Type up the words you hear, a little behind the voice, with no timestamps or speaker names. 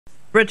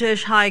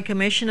British High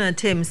Commissioner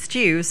Tim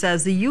Stew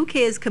says the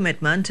UK's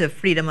commitment to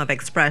freedom of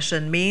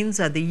expression means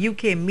that the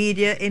UK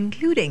media,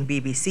 including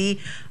BBC,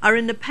 are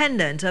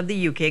independent of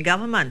the UK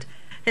government.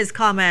 His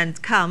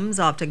comment comes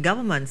after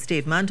government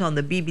statement on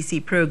the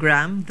BBC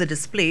programme The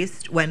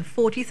Displaced when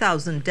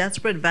 40,000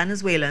 desperate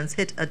Venezuelans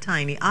hit a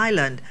tiny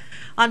island.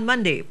 On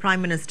Monday, Prime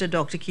Minister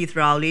Dr. Keith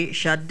Rowley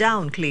shut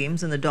down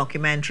claims in the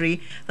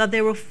documentary that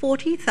there were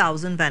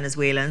 40,000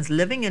 Venezuelans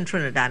living in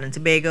Trinidad and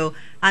Tobago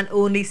and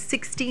only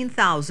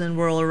 16,000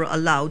 were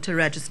allowed to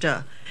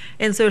register.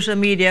 In social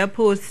media,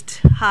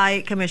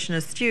 High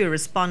Commissioner Stew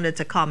responded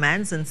to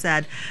comments and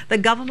said the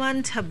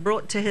government have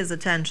brought to his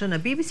attention a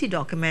BBC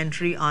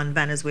documentary on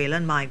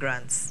Venezuelan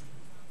migrants.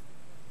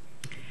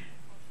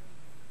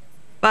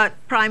 But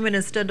Prime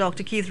Minister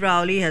Dr. Keith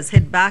Rowley has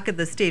hit back at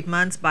the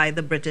statements by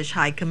the British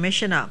High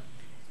Commissioner.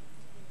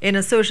 In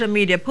a social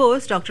media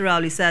post, Dr.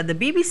 Rowley said the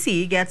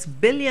BBC gets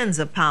billions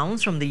of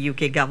pounds from the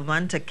UK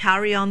government to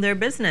carry on their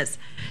business.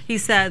 He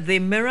said they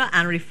mirror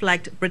and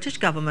reflect British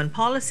government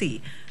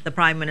policy. The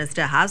Prime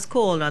Minister has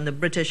called on the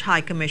British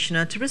High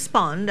Commissioner to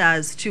respond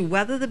as to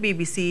whether the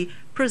BBC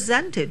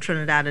presented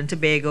Trinidad and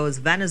Tobago's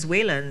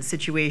Venezuelan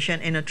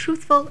situation in a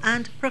truthful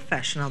and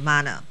professional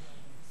manner.